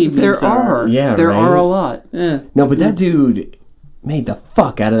candy there memes are. Yeah, there right? are a lot. Yeah. No, but that dude made the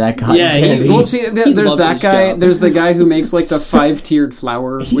fuck out of that cotton Yeah, he- candy. Well, see, there's loved that his guy. job. There's the guy who makes like the 5-tiered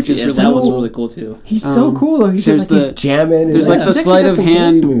flour, which is Yeah, really that was cool. really cool too. He's so cool though. He's there's just like the- he's jamming. and There's like the he's actually sleight got of some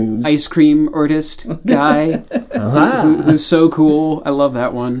dance hand moves. ice cream artist guy who's so cool. I love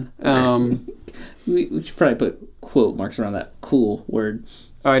that one. We should probably put quote marks around that cool word.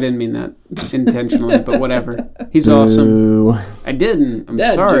 Oh, I didn't mean that intentionally, but whatever. He's awesome. Boo. I didn't. I'm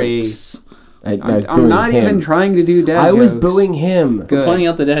Dad sorry. jokes. I was I'm booing not him. even trying to do dad I was jokes. booing him. Good. Pointing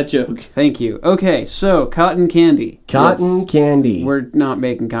out the dad joke. Thank you. Okay, so cotton candy. Cotton Yes. candy. We're not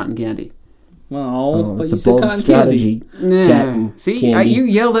making cotton candy. Well, Oh, but it's you a said bold cotton strategy. candy. Cotton See, candy. you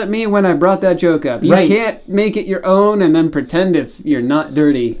yelled at me when I brought that joke up. You Right. can't make it your own and then pretend you're not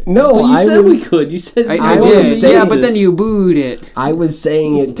dirty. No, But you I said we was. could. You said I was did. saying Yeah, but this. then you booed it. I was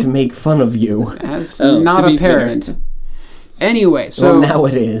saying it to make fun of you. That's Oh, not to be fair. apparent. Anyway, So so now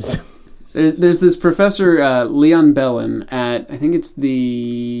it is. there's this professor Leon Bellin at I think it's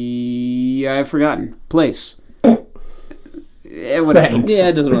the I've forgotten place. Whatever. Thanks. Yeah,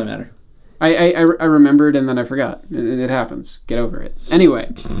 it doesn't really matter. I remembered and then I forgot. It happens. Get over it.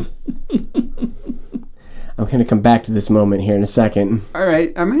 Anyway, I'm going to come back to this moment here in a second. all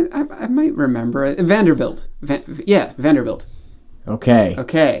right. I might remember it. Vanderbilt. Vanderbilt. Okay.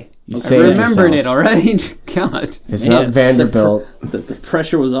 Okay. You I say it remembered it. yourself. All right. God. If it's Man, not Vanderbilt, The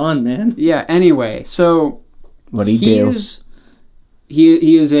pressure was on, man. Yeah. Anyway, so what'd he do?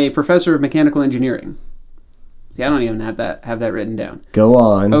 he is a professor of mechanical engineering. See, I don't even have that written down. Go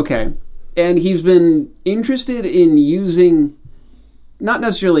on. Okay. And he's been interested in using not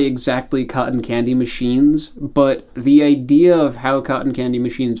necessarily exactly cotton candy machines, but the idea of how cotton candy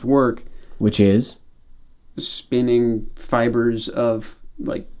machines work. Which is? Spinning fibers of,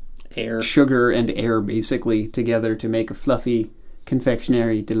 like, Air. sugar and air, basically, together to make a fluffy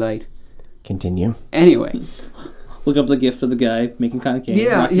confectionery delight. Continue. Anyway. Look up the gift of the guy making cotton candy.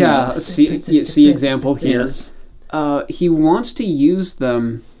 Yeah. See example here. Yes. He wants to use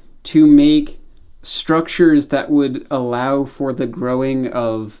them to make structures that would allow for the growing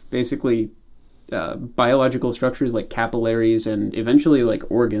of basically biological structures like capillaries and eventually like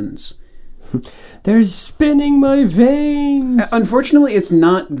organs. They're spinning my veins. Unfortunately, it's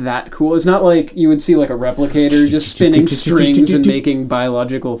not that cool. It's not like you would see like a replicator just spinning strings and making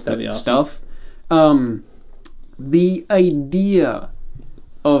biological stuff. The idea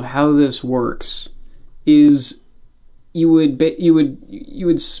of how this works is you would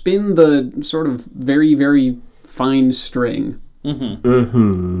spin the sort of very, very fine string,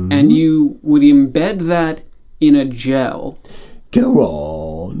 and you would embed that in a gel. Go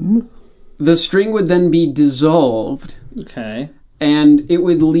on. The string would then be dissolved. Okay. And it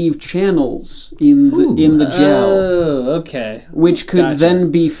would leave channels in the gel. Oh, okay. Which could then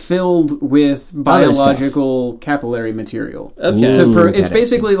be filled with biological capillary material. Okay. It's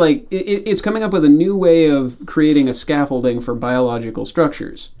basically like, it's coming up with a new way of creating a scaffolding for biological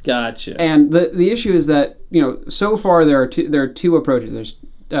structures. Gotcha. And the issue is that, so far there are two approaches. There's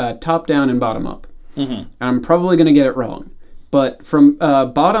top down and bottom up. Mm-hmm. And I'm probably going to get it wrong. But from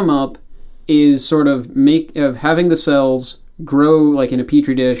bottom up is sort of having the cells grow like in a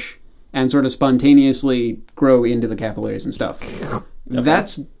petri dish and sort of spontaneously grow into the capillaries and stuff. Okay.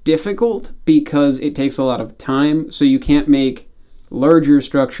 That's difficult because it takes a lot of time, so you can't make larger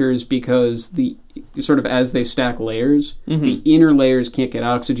structures because the sort of as they stack layers, the inner layers can't get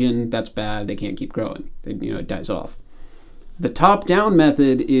oxygen. That's bad. They can't keep growing. It dies off. The top-down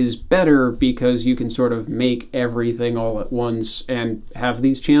method is better because you can sort of make everything all at once and have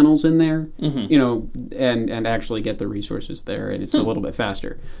these channels in there, and actually get the resources there, and it's a little bit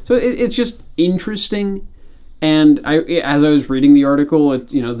faster. So it's just interesting, and as I was reading the article,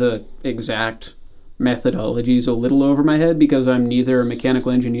 the exact methodology is a little over my head because I'm neither a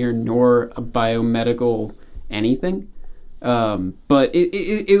mechanical engineer nor a biomedical anything, but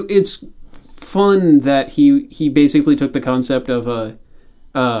it's fun that he basically took the concept of a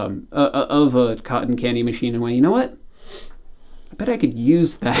cotton candy machine and went, you know what? I bet I could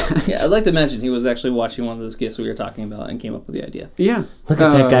use that. Yeah, I'd like to imagine he was actually watching one of those gifts we were talking about and came up with the idea. Yeah. Look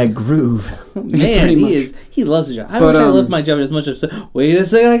at that guy groove. Man, he loves his job. I wish I loved my job as much as wait a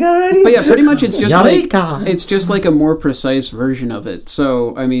second, I got it already. But yeah, pretty much it's just like a more precise version of it.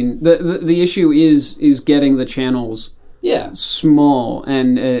 So I mean the issue is getting the channels small,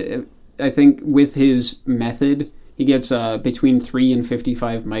 and I think with his method, he gets between 3 and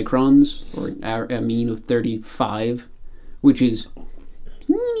 55 microns, or a mean of 35, which is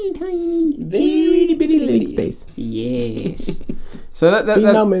teeny tiny, very bitty little space. Yes. So that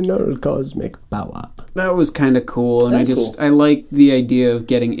phenomenal cosmic power. That was kind of cool, and I like the idea of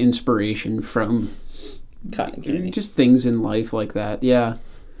getting inspiration from cotton candy, just things in life like that. Yeah.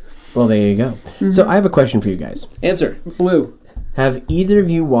 Well, there you go. Mm-hmm. So I have a question for you guys. Answer. Blue. Have either of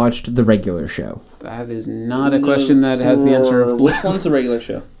you watched The Regular Show? That is not a question that has the answer of blue. Which one's The Regular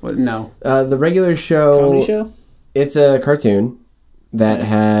Show? What? No. The Regular Show... Comedy show? It's a cartoon that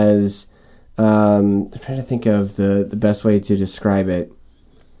has... I'm trying to think of the best way to describe it.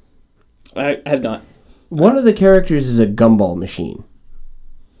 I have not. One of the characters is a gumball machine.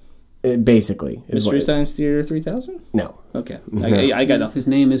 Basically. Mystery Science Theater 3000? No. Okay. I got nothing. His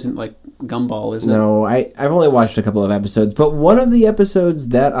name isn't like Gumball, is it? No, I've only watched a couple of episodes, but one of the episodes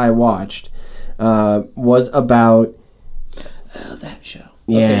that I watched was about... Oh, that show.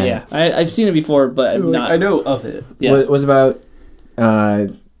 Yeah. Okay, yeah. I've seen it before, but not... I know of it. Yeah. It was about a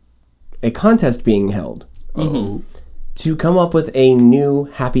contest being held to come up with a new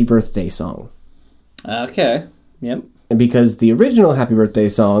Happy Birthday song. Okay. Yep. And because the original Happy Birthday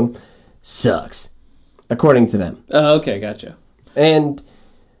song sucks, according to them. Oh, okay, gotcha. And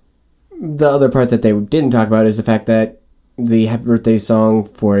the other part that they didn't talk about is the fact that the Happy Birthday song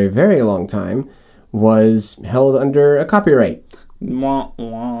for a very long time was held under a copyright. Wah,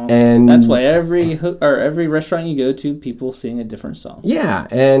 wah. And that's why every restaurant you go to, people sing a different song. Yeah,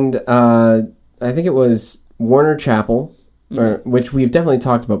 and I think it was Warner Chappell, which we've definitely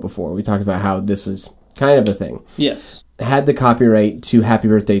talked about before. We talked about how this was kind of a thing. Yes. Had the copyright to Happy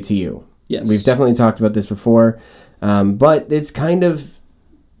Birthday to You. Yes. We've definitely talked about this before. But it's kind of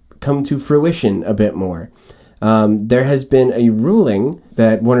come to fruition a bit more. There has been a ruling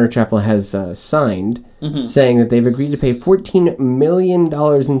that Warner Chappell has signed saying that they've agreed to pay $14 million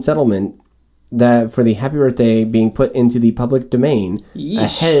in settlement that for the Happy Birthday being put into the public domain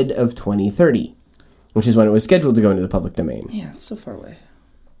ahead of 2030, which is when it was scheduled to go into the public domain. Yeah, it's so far away.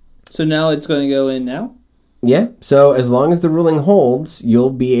 So now it's going to go in now? Yeah, so as long as the ruling holds, you'll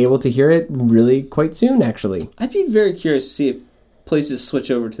be able to hear it really quite soon, actually. I'd be very curious to see if places switch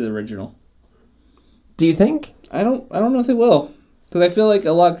over to the original. Do you think? I don't know if they will. Because I feel like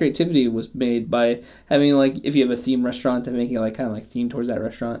a lot of creativity was made by having, like, if you have a theme restaurant, to making it, like, kind of, like, themed towards that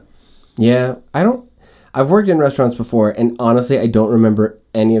restaurant. Yeah, I've worked in restaurants before, and honestly, I don't remember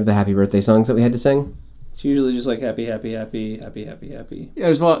any of the Happy Birthday songs that we had to sing. It's usually just, like, happy, happy, happy, happy, happy, happy. Yeah,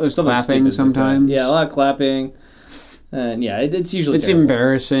 there's Something clapping stupid sometimes. Like yeah, a lot of clapping. And, yeah, it's usually It's terrible.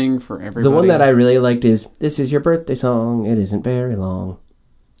 embarrassing for everybody. The one that I really liked is, "This is your birthday song, it isn't very long."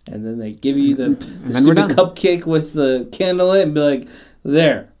 And then they give you the then we're stupid done. cupcake with the candle in it and be like,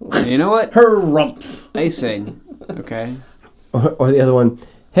 there. You know what? Harumph. Icing. Okay. Or the other one,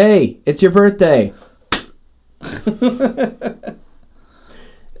 "Hey, it's your birthday."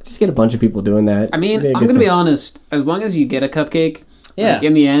 Just get a bunch of people doing that. I mean, Be a I'm good going to be thing. honest. As long as you get a cupcake, Yeah. like,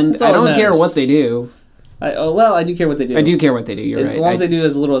 in the end, That's all I don't that care matters. what they do. I do care what they do. I do care what they do. You're As right. long as they do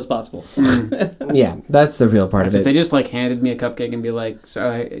as little as possible. Yeah, that's the real part of If it. they just like handed me a cupcake and be like, "So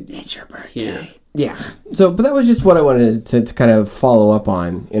It's your birthday. here." Yeah. So, but that was just what I wanted to kind of follow up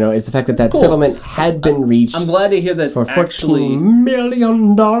on. You know, is the fact that Cool. settlement had been reached I'm glad to hear that for actually. $14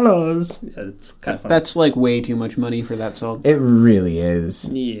 million. Yeah, it's kind of funny. That's like way too much money for that song. It really is.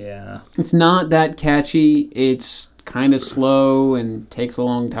 Yeah. It's not that catchy. It's kind of slow and takes a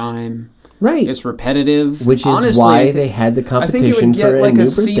long time. Right. It's repetitive. Which is Honestly, why they had the I think it competition would for get a like new a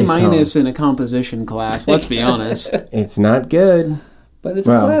birthday C minus song. in a composition class. Let's be honest. It's not good. But it's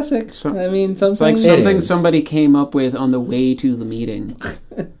Well, a classic. so- I mean, It's like something. something is. somebody came up with on the way to the meeting.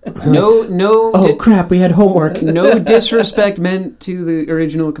 No, Oh crap! We had homework. no disrespect meant to the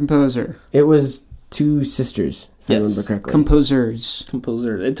original composer. It was two sisters, if I Yes. remember correctly. Composers.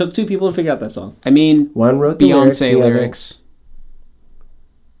 composer. It took two people to figure out that song. I mean, One wrote the Beyonce lyrics. lyrics.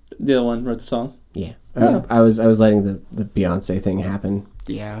 The other one wrote the song. Yeah, Oh. I was letting the Beyonce thing happen.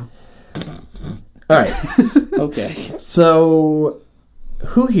 Yeah. All right. Okay. So,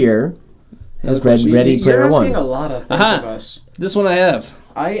 who here has read Ready Player One? lot of Aha. of us. This one I have.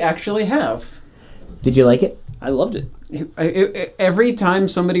 I actually have. Did you like it? I loved it. Every time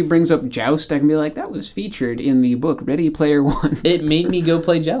somebody brings up Joust, I can be like, that was featured in the book Ready Player One. It made me go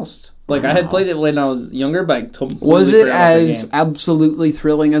play Joust. Like, I had played it when I was younger, but I completely Was it forgot about the as game. absolutely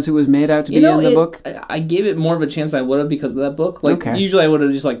thrilling as it was made out to be in the book? I gave it more of a chance than I would have because of that book. Like, Okay. usually I would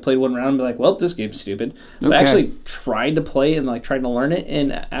have just, like, played one round and be like, well, this game's stupid. But I Okay. actually tried to play it and, like, tried to learn it.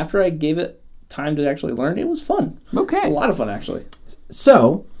 And after I gave it time to actually learn, it was fun. A Okay. lot of fun, actually.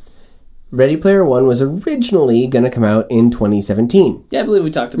 So, Ready Player One was originally going to come out in 2017. Yeah, I believe we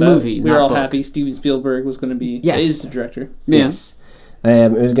talked about Movie, it. We were not all book. happy Steven Spielberg was going to be Yes. is the director. Yeah. Yes.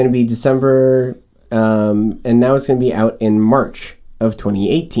 It was going to be December, and now it's going to be out in March of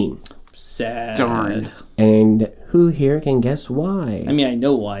 2018. Sad. Darn. And who here can guess why? I mean, I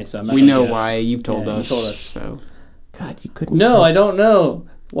know why, so I'm not We gonna know guess. why. You've told Yeah, us. You told us. So. God, you couldn't. No, I don't know.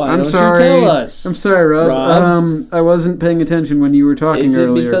 Why I'm don't sorry. you tell us? I'm sorry, Rob. Rob? I wasn't paying attention when you were talking Is it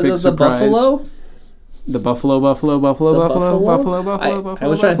earlier. because Big of surprise. the buffalo? The buffalo. The Buffalo. I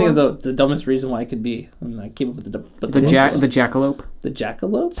was trying to think of the dumbest reason why it could be, and I came up with the the jackalope. the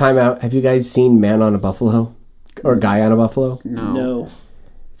jackalope. Time out. Have you guys seen Man on a Buffalo? Or Guy on a Buffalo? No.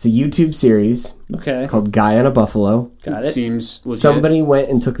 It's a YouTube series Okay. called Guy on a Buffalo. Got it. Seems legit. Somebody went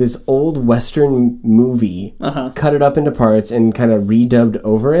and took this old Western movie, cut it up into parts, and kind of redubbed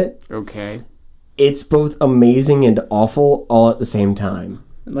over it. Okay. It's both amazing and awful all at the same time.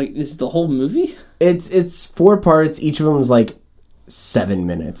 Like, is the whole movie? It's 4 parts. Each of them is like 7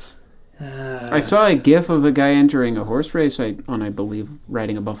 minutes. I saw a gif of a guy entering a horse race on, I believe,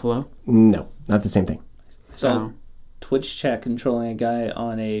 riding a buffalo. No, not the same thing. So Oh. Twitch chat controlling a guy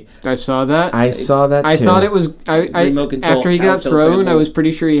on a. I saw that. I saw that too. I thought it was. Remote control After he got couch that looks like a thrown, I bull. was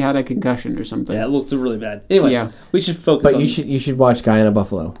pretty sure he had a concussion or something. Yeah, it looked really bad. Anyway, Yeah. we should focus But on you should watch Guy on a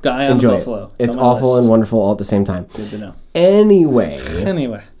Buffalo. Guy on Enjoy a it. Buffalo. It's On my awful list. and wonderful all at the same time. Good to know. Anyway,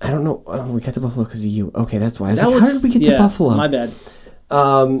 Anyway, I don't know. Oh, we got to Buffalo because of you. Okay, that's why. I was that like, was how did we get yeah, to Buffalo? My bad.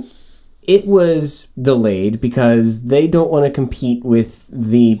 It was delayed because they don't want to compete with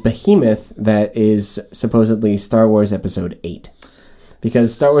the behemoth that is supposedly Star Wars Episode 8.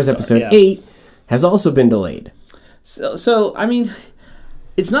 Because Star Wars Episode 8 has also been delayed. So I mean,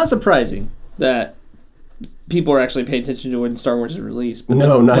 it's not surprising that people are actually paying attention to when Star Wars is released. But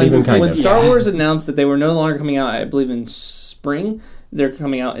No, not even kind when of. Star Wars announced that they were no longer coming out, I believe in spring, they're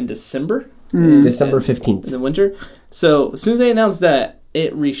coming out in December. December In 15th. the winter. So as soon as they announced that,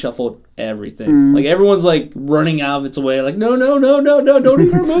 it reshuffled everything. Like everyone's like running out of its way. Like no, don't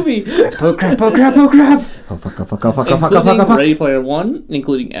eat our movie. Oh crap! Oh crap! Oh crap! Oh fuck! Oh fuck! Oh fuck! Oh fuck! Oh Including fuck! Oh fuck! Ready Player One,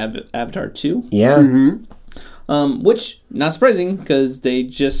 including Avatar 2. Yeah. Which not surprising because they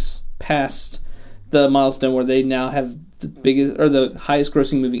just passed the milestone where they now have the biggest or the highest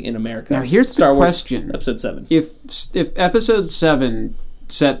grossing movie in America. Now here's Star the Wars question: Episode 7. If Episode 7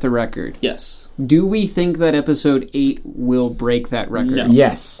 set the record, Yes, do we think that Episode 8 will break that record? No.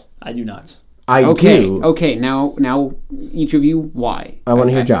 Yes, I do not. I do. Okay. Now, each of you, why? I want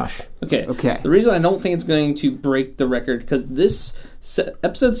to hear Josh. Okay. Okay. The reason I don't think it's going to break the record because this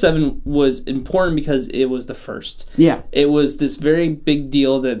Episode 7 was important because it was the first. Yeah. It was this very big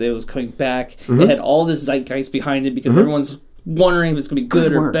deal that it was coming back. It had all this zeitgeist behind it because everyone's wondering if it's going to be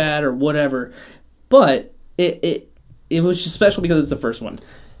good or work. bad or whatever. But it was just special because it's the first one.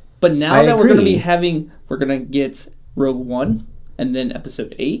 But now I that we're going to agree. we're going to get Rogue One and then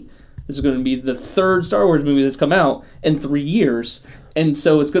Episode 8. This is going to be the third Star Wars movie that's come out in 3 years. And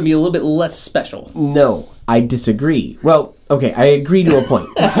so it's going to be a little bit less special. No, I disagree. Well, okay, I agree to a point.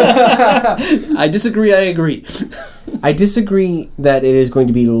 I disagree, I agree. I disagree that it is going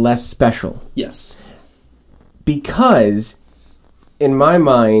to be less special Yes. because, in my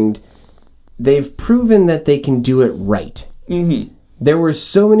mind, they've proven that they can do it right. Mm-hmm. There were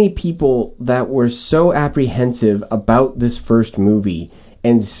so many people that were so apprehensive about this first movie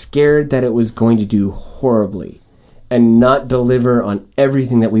and scared that it was going to do horribly and not deliver on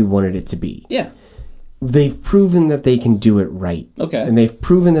everything that we wanted it to be. Yeah. They've proven that they can do it right. Okay. And they've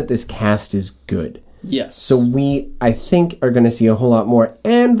proven that this cast is good. Yes. So we, I think, are going to see a whole lot more.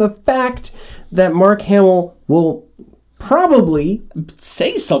 And the fact that Mark Hamill will probably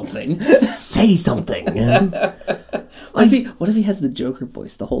say something. say something. What if he has the Joker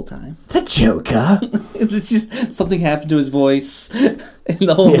voice the whole time? The Joker? It's just something happened to his voice in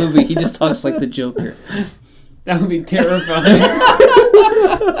the whole movie. He just talks like the Joker. That would be terrifying.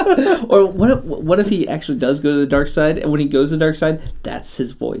 Or what if he actually does go to the dark side, and when he goes to the dark side, that's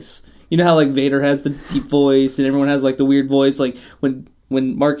his voice. You know how like Vader has the deep voice, and everyone has like the weird voice. Like when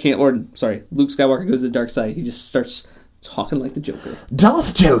Luke Skywalker goes to the dark side, he just starts talking like the Joker.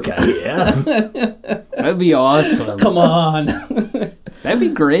 Darth Joker, yeah. That'd be awesome. Come on. That'd be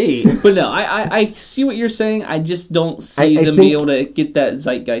great. But no, I see what you're saying. I just don't see I them think- be able to get that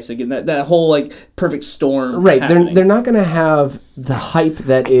zeitgeist again. That whole like perfect storm. Right, happening. they're not going to have the hype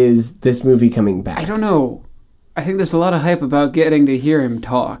that is this movie coming back. I don't know. I think there's a lot of hype about getting to hear him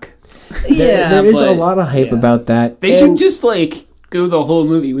talk. There is a but- lot of hype yeah. about that. They should just like go the whole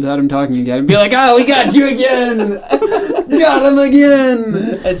movie without him talking again and be like, "Oh, we got you again, got him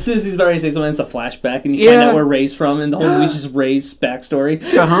again." As soon as he's about to say something, it's a flashback, and you find out where Ray's from, and the whole movie's just Ray's backstory.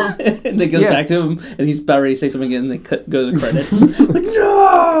 Uh-huh. And they goes Yeah. back to him, and he's about ready to say something again, and they go to the credits. Like,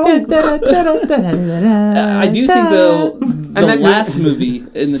 no! I do think, though, the then- last movie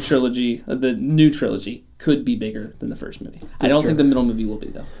in the trilogy, the new trilogy, could be bigger than the first movie. I don't think the middle movie will be,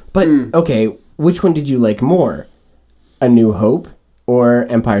 though. But, okay, which one did you like more? A New Hope or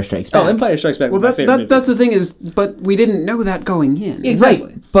Empire Strikes Back? Oh, Empire Strikes Back was my favorite movie. that's the thing is, but we didn't know that going in. Exactly.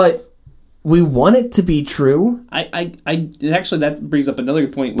 Right, but we want it to be true. I actually, that brings up another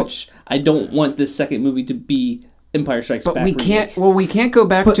point, which I don't want this second movie to be Empire Strikes But Back. we can't. Well, we can't go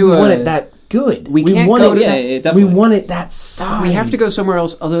back But to we want it that good. we can't want go it to yeah, that, yeah, definitely. We want it that size. We have to go somewhere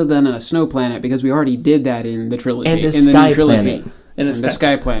else other than a snow planet because we already did that in the trilogy. And a in the sky new trilogy. planet. And the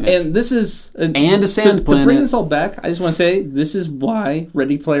sky planet. And this is... And a sand to planet. bring this all back, I just want to say, this is why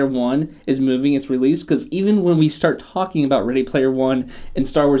Ready Player One is moving its release, because even when we start talking about Ready Player One and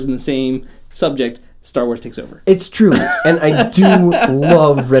Star Wars in the same subject, Star Wars takes over. It's true, and I do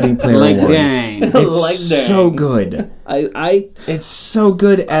love Ready Player like, One. dang. It's Like, so dang. good. I It's so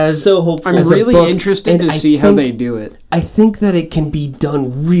good as so hopeful. I'm as a really book, interested and to I see how think- they do it. I think that it can be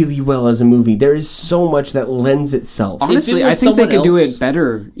done really well as a movie. There is so much that lends itself. Honestly, was I think they someone could do else- it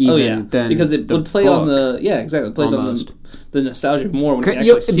better even oh yeah, than because it the would play book. on the exactly it plays Almost. on the nostalgia more when you You-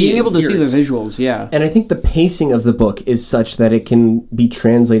 actually see being it able to and see hear the it. visuals, yeah. And I think the pacing of the book is such that it can be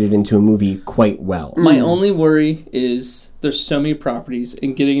translated into a movie quite well. My only worry is there's so many properties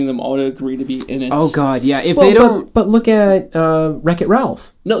and getting them all to agree to be in it. Oh god, yeah. If Well, they don't, but look look at Wreck-It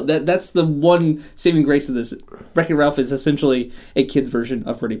Ralph. No, that's the one saving grace of this. Wreck-It Ralph is essentially a kid's version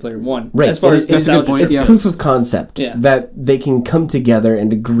of Ready Player One. Right. As far as That's a good point. It's Yeah. proof of concept that they can come together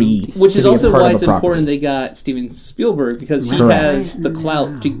and agree. Which to is be a also part why of a it's property. important they got Steven Spielberg, because he Correct. has the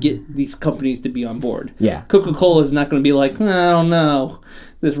clout to get these companies to be on board. Yeah. Coca-Cola is not going to be like, I don't know,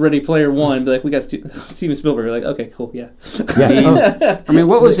 this Ready Player One. Be like, we got Steven Spielberg. We're like, okay, cool, yeah. Yeah. I mean,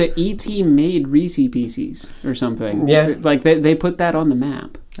 what was it? E.T. made Reese Pieces or something. Yeah. Like, they put that on the map.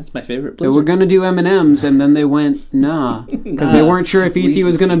 That's my favorite They were Blizzard. going to do M&M's, and then they went, nah. Because they weren't sure if E.T. was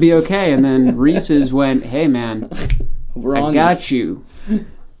Reese's going to be Pieces. okay. And then Reese's went, hey, man, We're I on got this. you.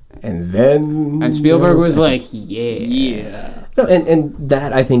 And then... And Spielberg there was that. like, yeah. Yeah. No, and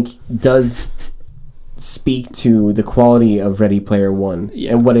that, I think, does speak to the quality of Ready Player One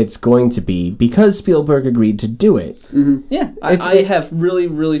Yeah. and what it's going to be, because Spielberg agreed to do it. Yeah, It's- I have really,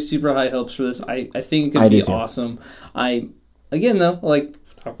 really super high hopes for this. I think it I could do be too. awesome. Again though, like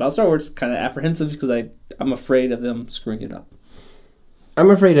talk about Star Wars, kind of apprehensive because I'm afraid of them screwing it up.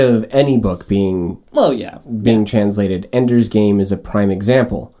 I'm afraid of any book being Well, yeah. translated. Ender's Game is a prime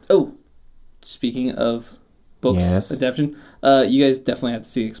example. Oh, speaking of books Yes. adaptation, you guys definitely have to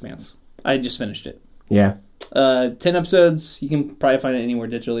see Expanse. I just finished it. Yeah. 10 episodes. You can probably find it anywhere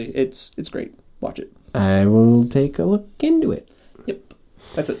digitally. It's great. Watch it. I will take a look into it. Yep,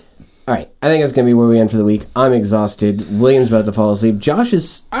 that's it. All right. I think that's going to be where we end for the week. I'm exhausted. William's about to fall asleep. Josh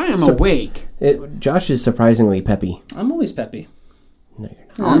is awake. Josh is surprisingly peppy. I'm always peppy. No, you're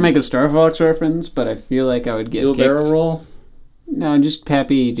not. I want to make a Star Fox reference, but I feel like I would get Do a kicked. barrel roll. No, just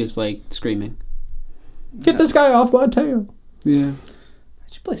peppy, just like screaming. Get this guy off my tail. Yeah.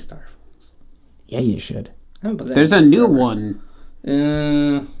 I should play Star Fox. Yeah, you should. I haven't played that There's a in new forever. one.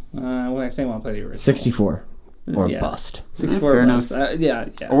 Well, I think I want to play the original. 64 or Yeah. bust. 64 Fair plus. Yeah.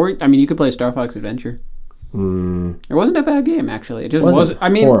 Or, I mean, you could play Star Fox Adventure. It wasn't a bad game, actually. It just wasn't. I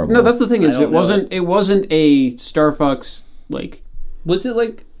mean, horrible. no, that's the thing I is, don't it know wasn't. It wasn't a Star Fox like. Was it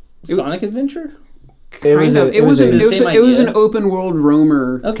like Sonic Adventure? It was Kind of. It was a- an Same it was an idea. open world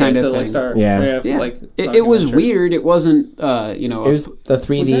roamer Okay, kind of so thing. like Star. Yeah. Yeah, Like it Sonic was Adventure. weird. It wasn't. It was the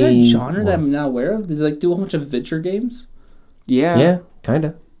 3D. Was that a genre that one. I'm not aware of? Did they like do a bunch of adventure games? Yeah. Yeah, kind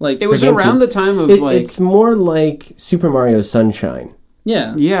of. Like It was For around GameCube. the time of like. It's more like Super Mario Sunshine.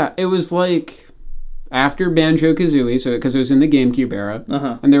 yeah. Yeah, it was like after Banjo Kazooie, so because it was in the GameCube era,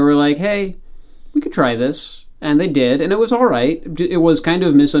 Uh-huh. and they were like, "Hey, we could try this," and they did, and it was all right. It was kind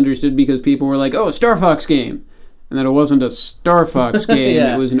of misunderstood because people were like, "Oh, a Star Fox game," and then it wasn't a Star Fox game;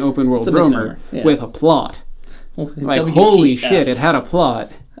 Yeah. it was an open world It's a roamer misnomer, yeah. with a plot. Well, Like, WTF. holy shit, it had a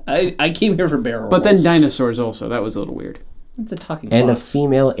plot. I came here for barrel But then rolls. dinosaurs also. That was a little weird. It's a talking And a fox.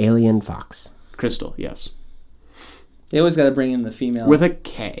 female alien fox. Crystal, yes, They always got to bring in the female. with a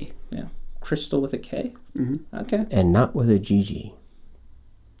K. yeah. Crystal with a K? Mm-hmm. Okay. And not with a GG.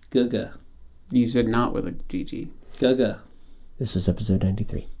 Gaga. You said not with a GG. Gaga. This was episode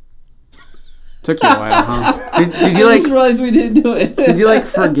 93. Took you a while, huh? Did you I like? just realized we didn't do it. Did you like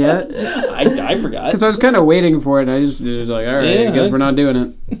forget? I forgot. Because I was kind of waiting for it, and I just was like, all right, Yeah, I guess we're not doing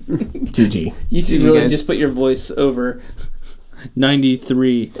it. GG. You should You really guys- just put your voice over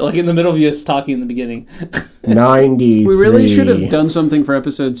 93. Like in the middle of you talking in the beginning. 93. We really should have done something for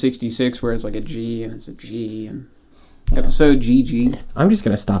episode 66 where it's like a G and it's a G and episode GG. I'm just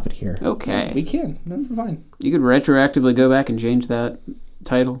going to stop it here. Okay. We can. No, we're fine. You could retroactively go back and change that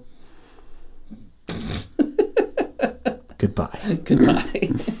title. Goodbye. Goodbye.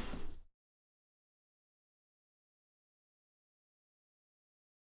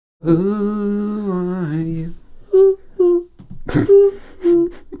 Who are you?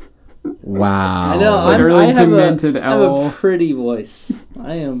 Wow. I know. Literally I have demented I have owl. a pretty voice.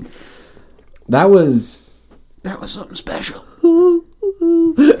 I am. That was... That was something special. That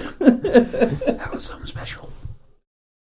was something special.